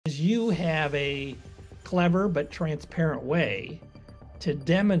you have a clever but transparent way to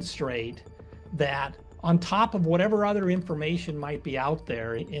demonstrate that on top of whatever other information might be out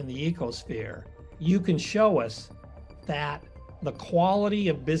there in the ecosphere, you can show us that the quality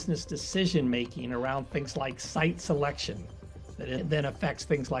of business decision-making around things like site selection, that then affects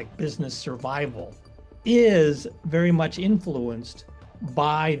things like business survival, is very much influenced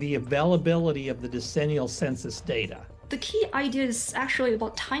by the availability of the decennial census data. The key idea is actually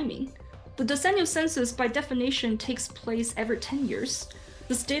about timing. The decennial census, by definition, takes place every 10 years.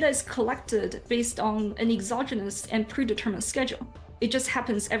 This data is collected based on an exogenous and predetermined schedule. It just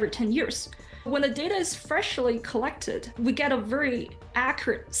happens every 10 years. When the data is freshly collected, we get a very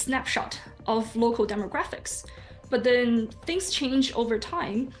accurate snapshot of local demographics. But then things change over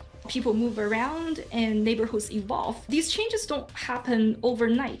time. People move around and neighborhoods evolve. These changes don't happen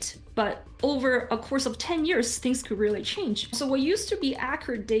overnight, but over a course of 10 years, things could really change. So what used to be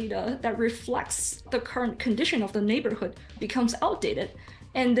accurate data that reflects the current condition of the neighborhood becomes outdated.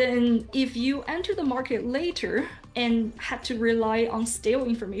 And then if you enter the market later and had to rely on stale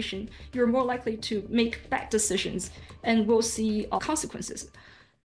information, you're more likely to make bad decisions, and we'll see consequences.